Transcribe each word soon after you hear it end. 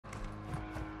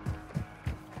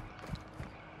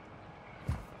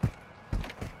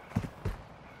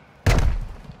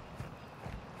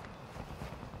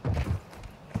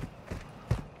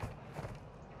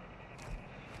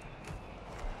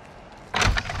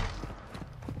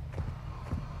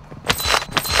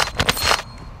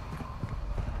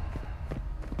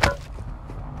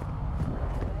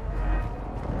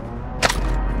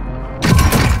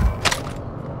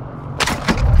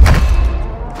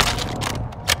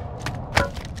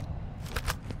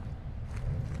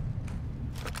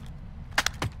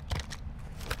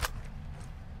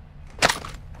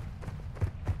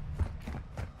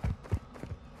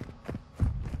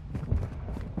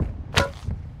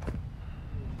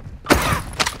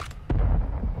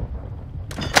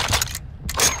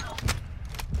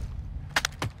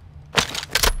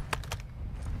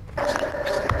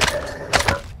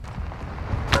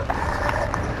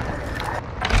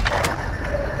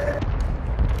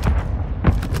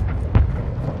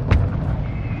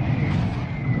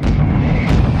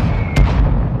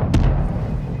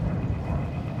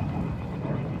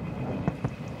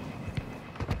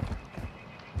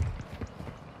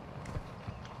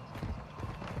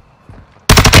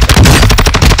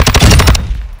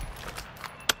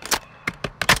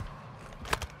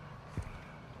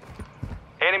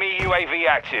Enemy UAV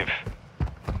active.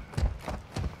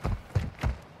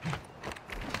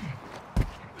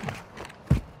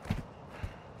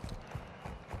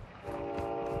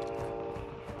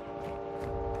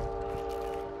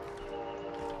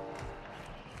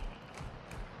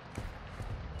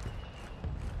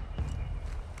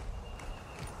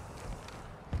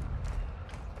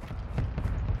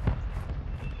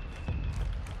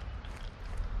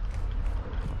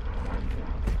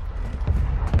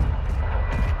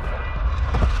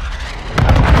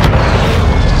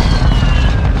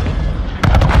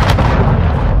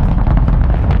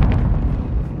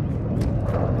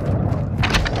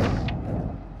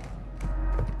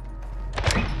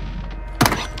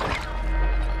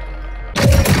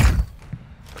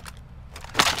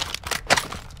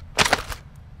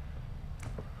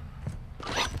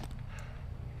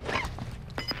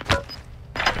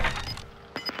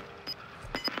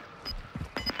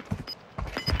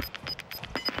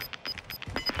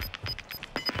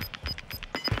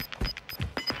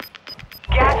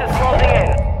 Gas is closing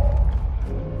in.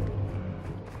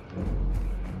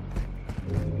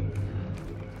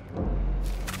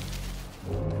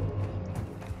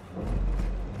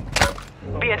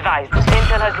 Be advised,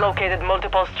 Intel has located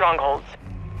multiple strongholds.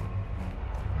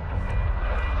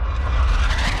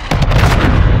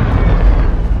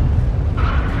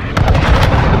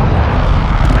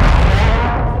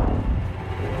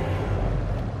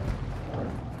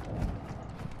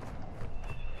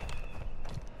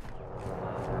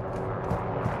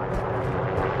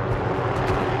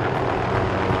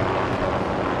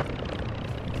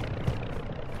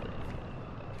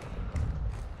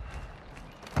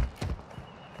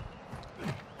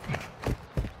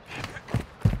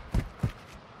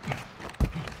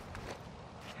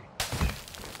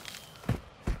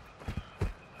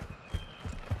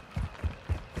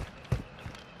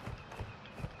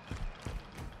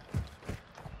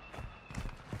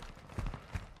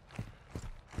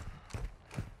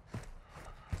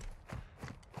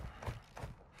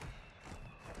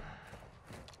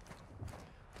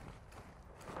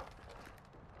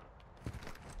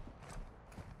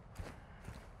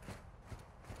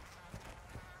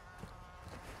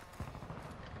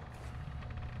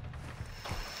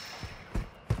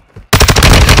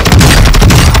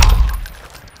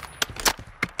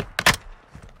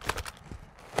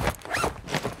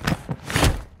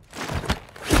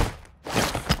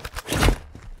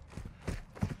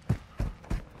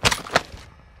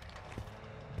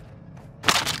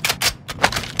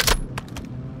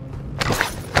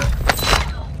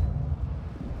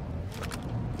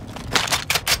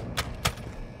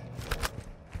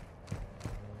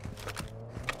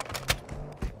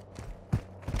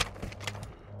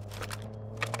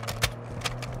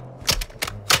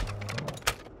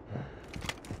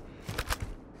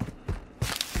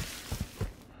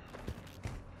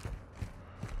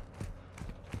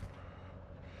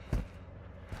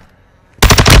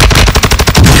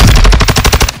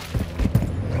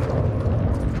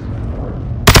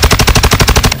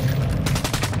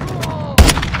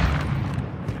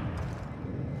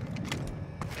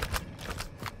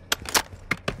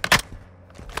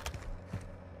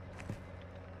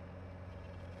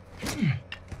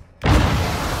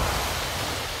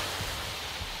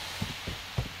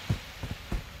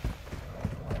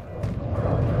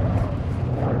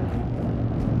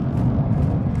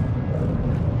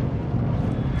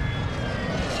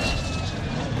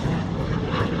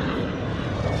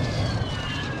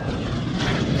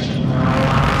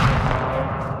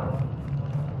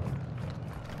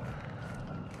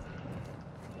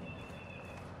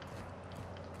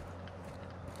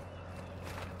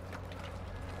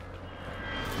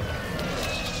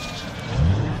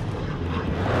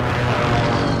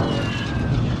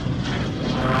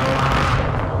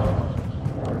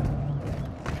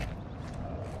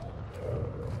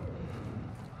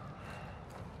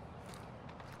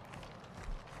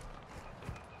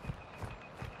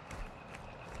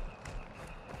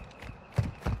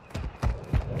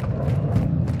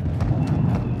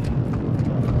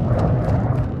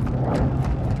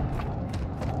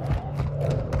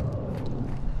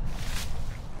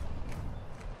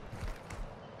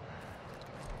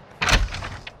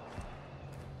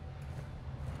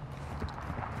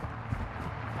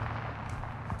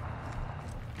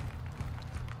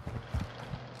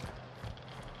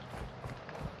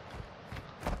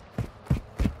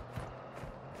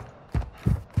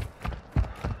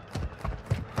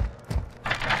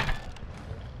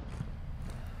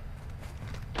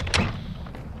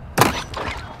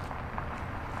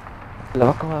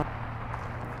 Lock him up.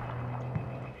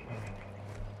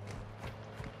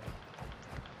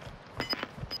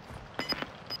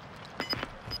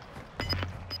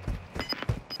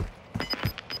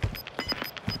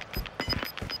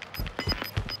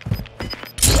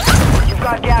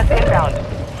 got gas inbound.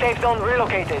 Safe zone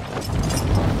relocated.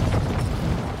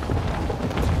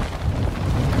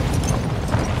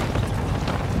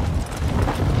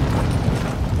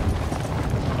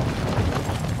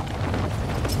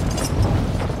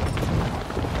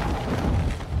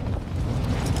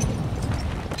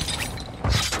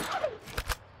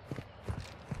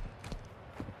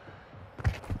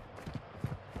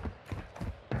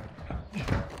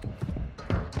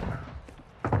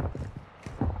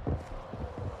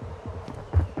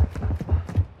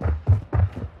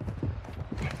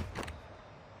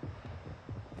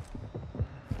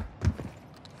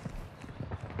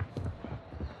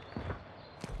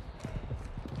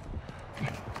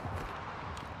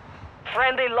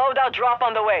 Friendly loadout drop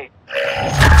on the way.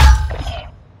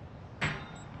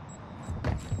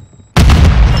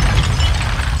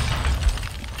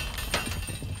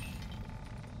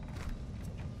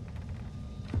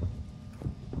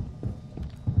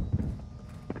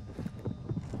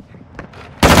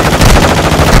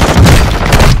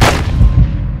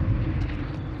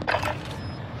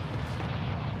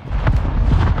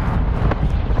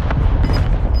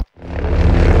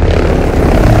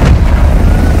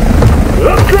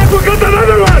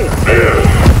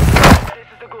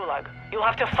 You'll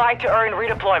have to fight to earn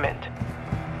redeployment.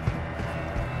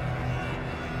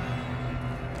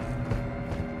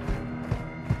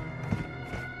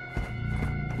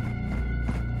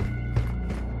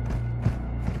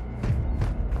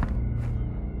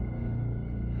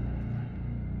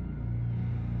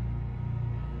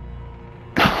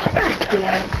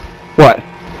 What?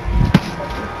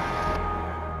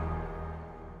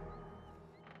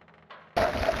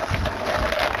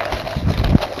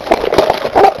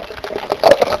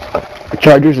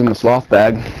 Chargers in the sloth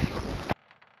bag.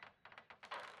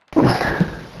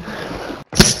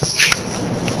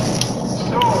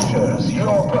 Soldiers,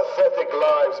 your pathetic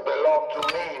lives belong to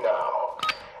me now.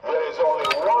 There is only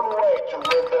one way to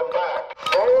win them back.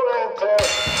 Full enter.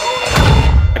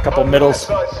 A couple middles.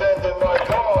 I send in my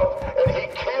God, and he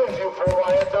kills you for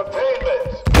my entertainment.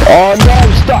 Oh no,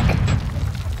 I'm stuck!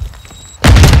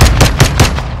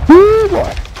 Woo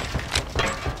boy!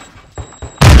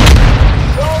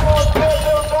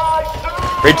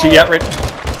 Richie, yeah, Rich.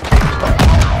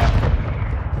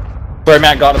 Sorry,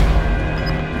 Matt, got him.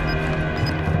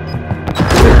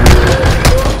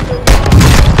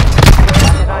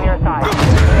 Is on your side.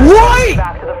 Why?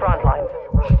 Back to the front line.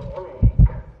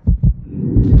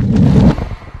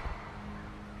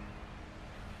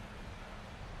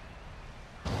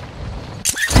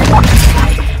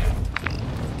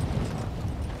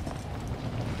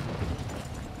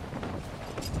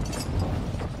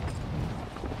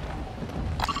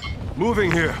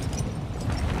 Moving here.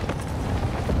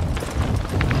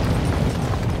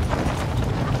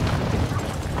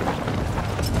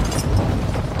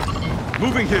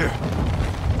 Moving here.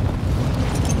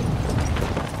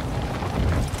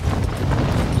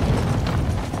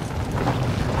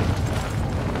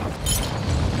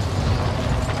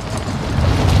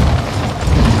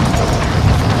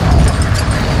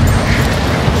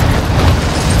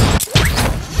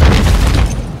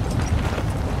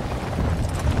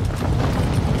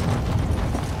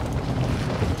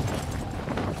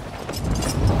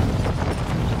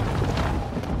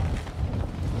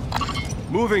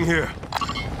 Moving here.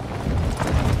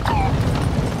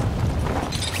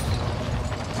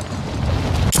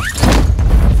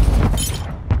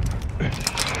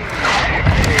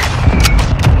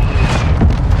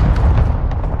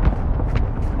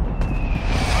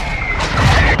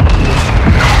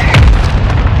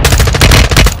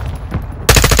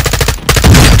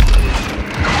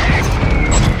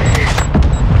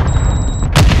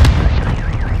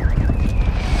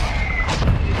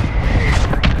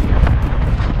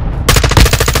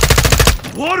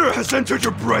 Water has entered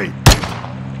your brain!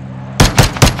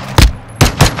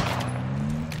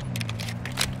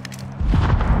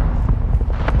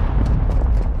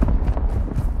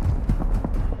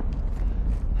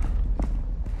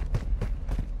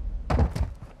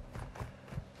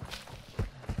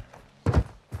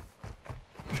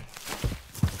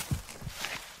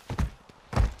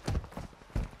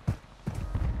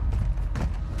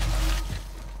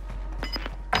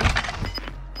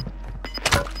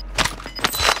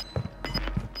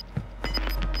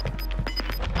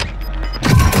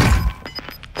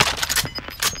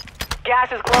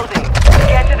 Gas is closing.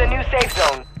 Get to the new safe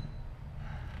zone.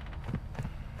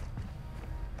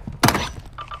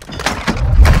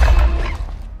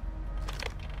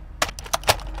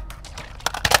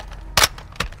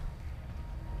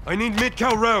 I need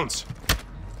mid-cal rounds.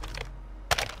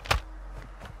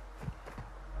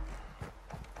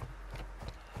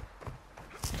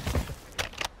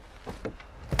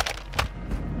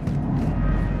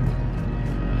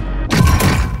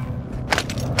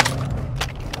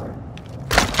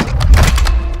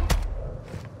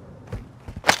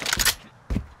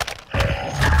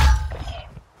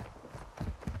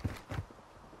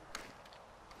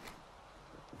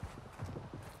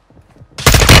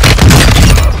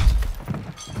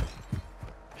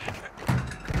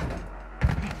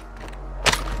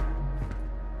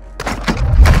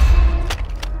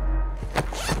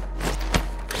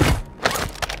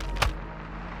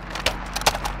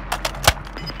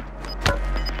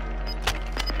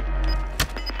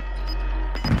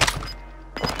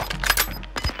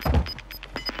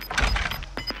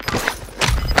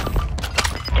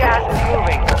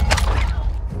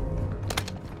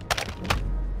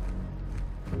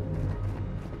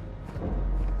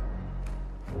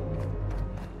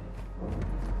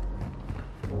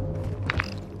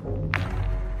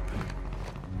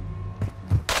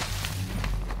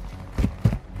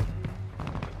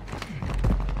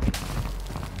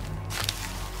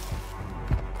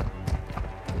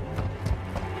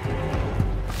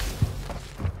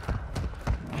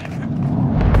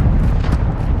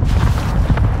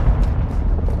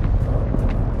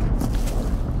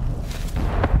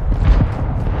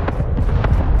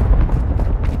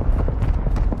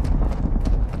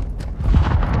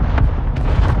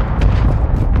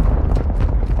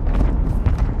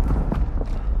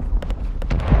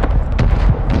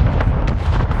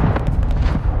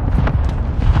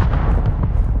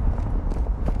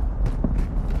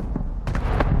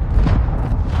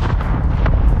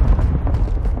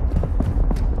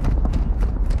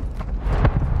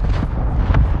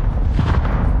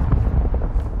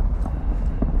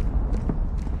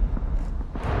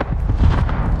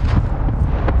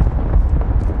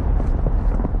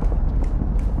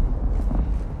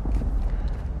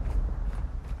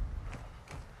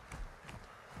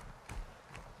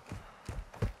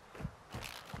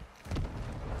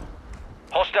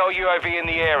 Hostile UAV in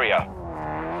the area.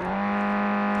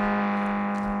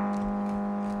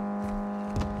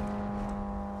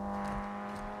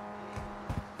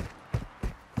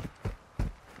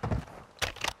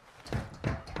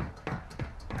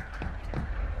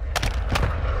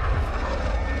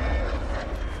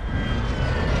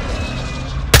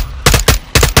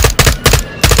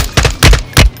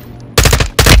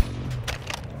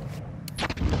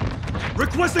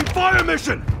 Requesting fire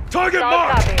mission! Target Solid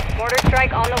marked! copy. Mortar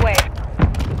strike on the way.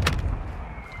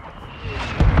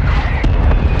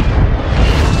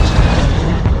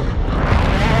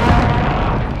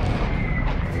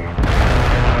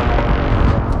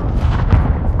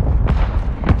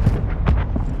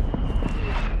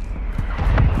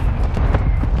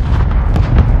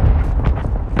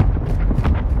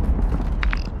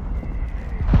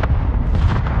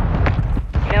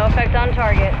 No effect on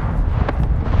target.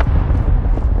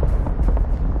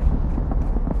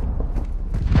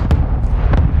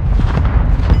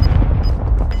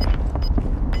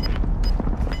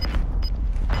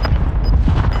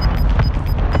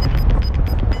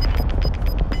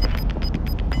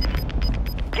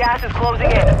 Gas is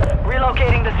closing in.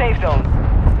 Relocating the safe zone.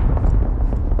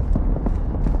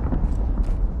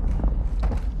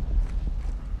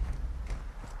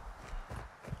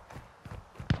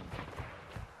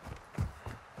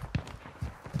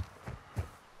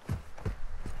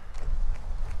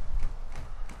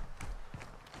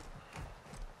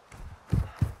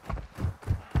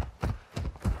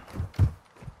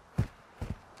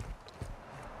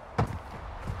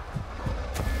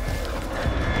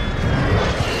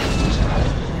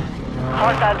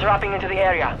 Hostiles dropping into the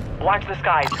area. Watch the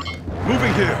skies.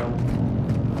 Moving here!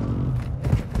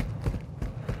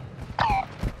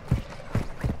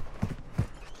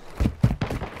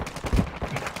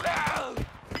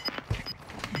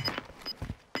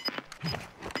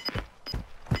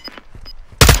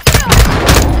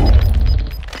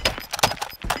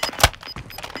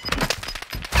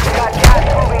 Got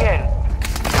gas moving in.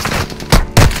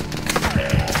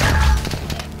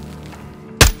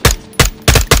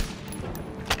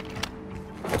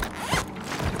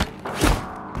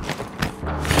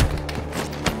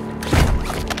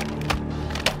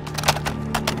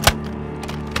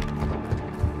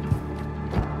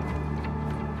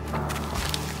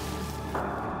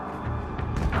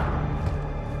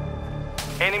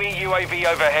 Enemy UAV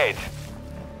overhead.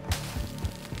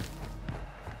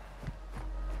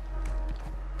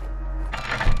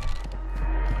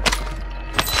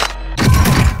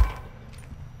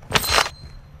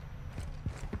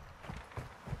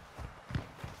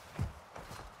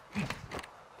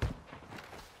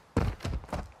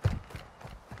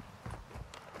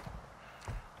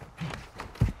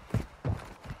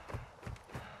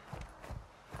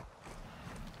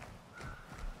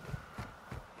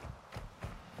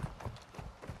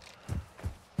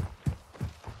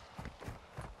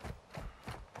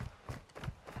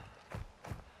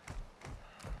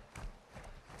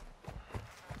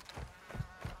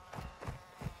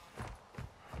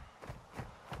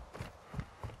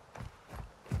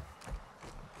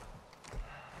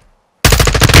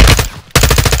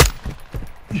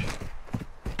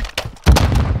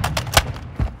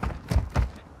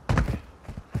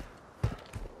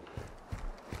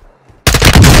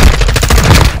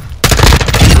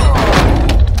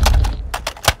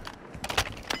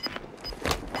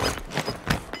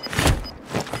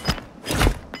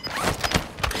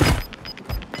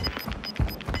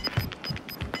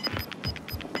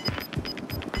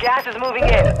 Gas is moving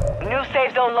in. New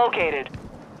safe zone located.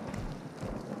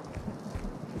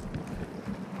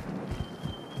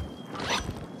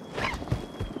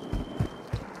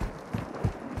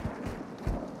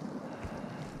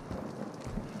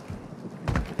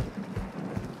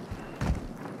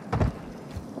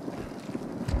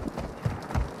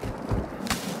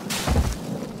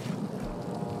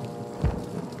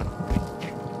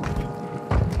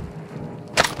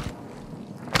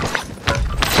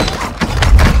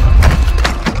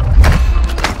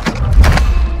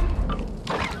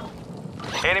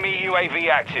 Enemy UAV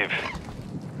active.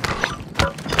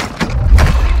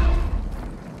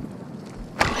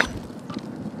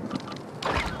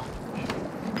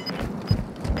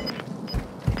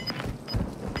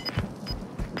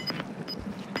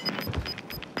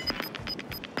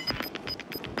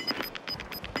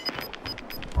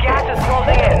 Gas is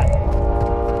closing in.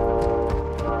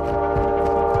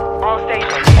 All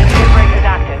stations, escape brake is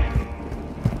active.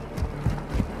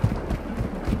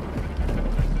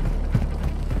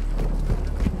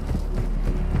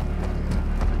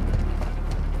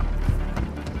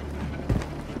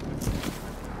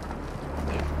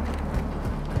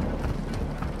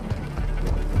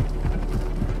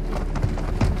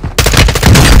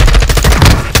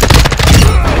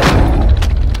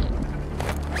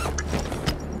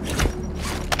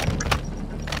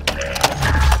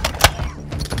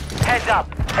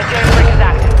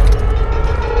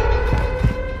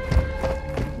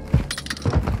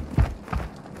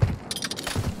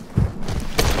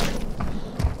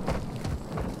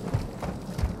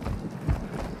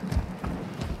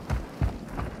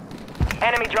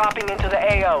 Enemy dropping into the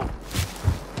AO.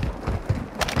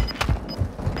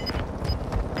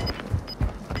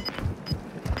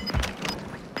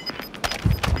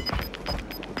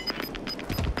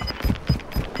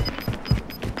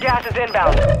 Gas is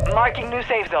inbound. Marking new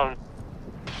safe zone.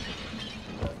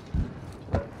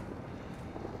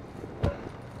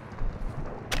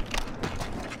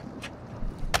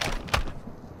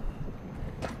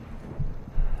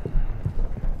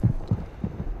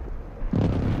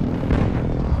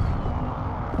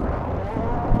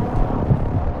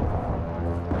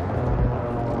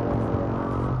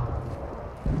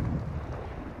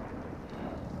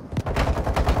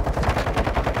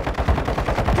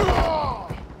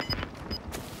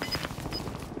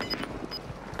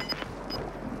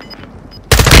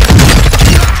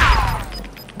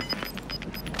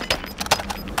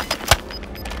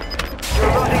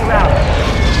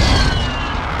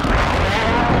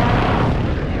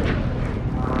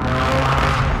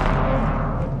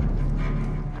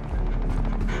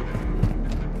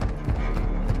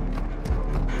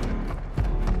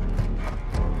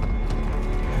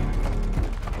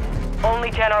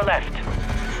 Only 10 are left.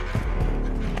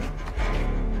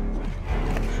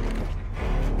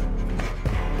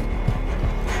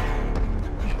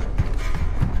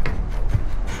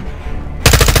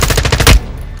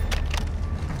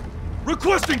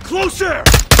 Requesting close air!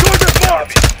 Target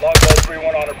marked! Longbow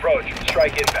 3-1 on approach.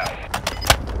 Strike inbound.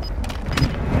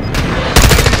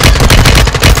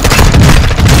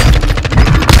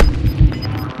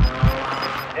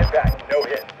 Impact, no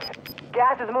hit.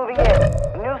 Gas is moving in.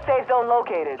 New safe zone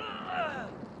located.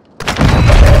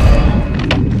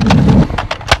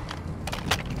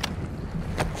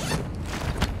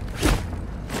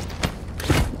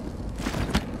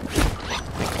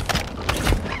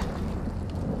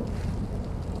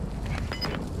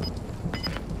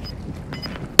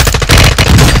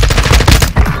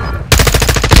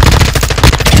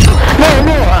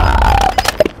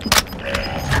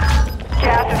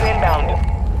 Gas is inbound.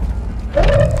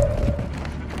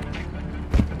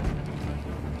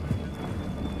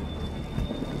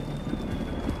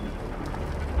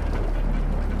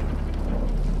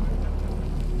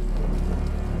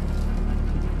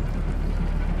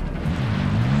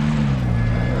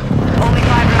 Only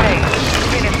 5 remain.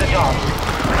 Finish the job.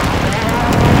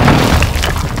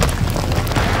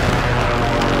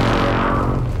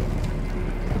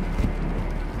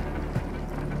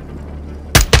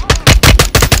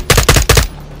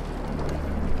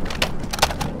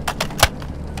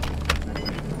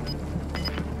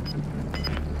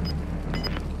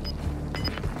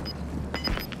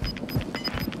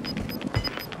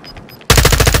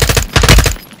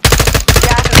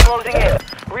 Gas is closing in.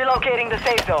 Relocating the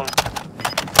safe zone.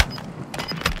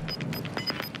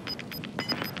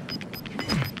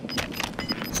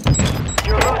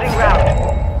 You're losing ground.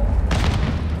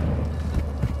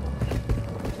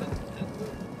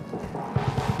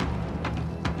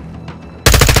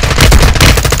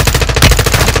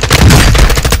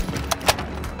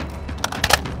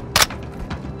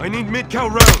 I need mid-cal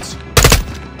rounds.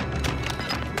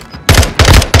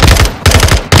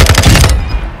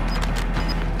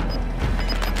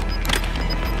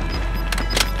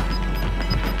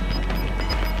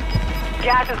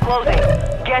 Gas is closing.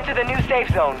 Get to the new safe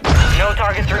zone. No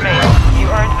targets remain. You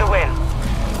earned the win.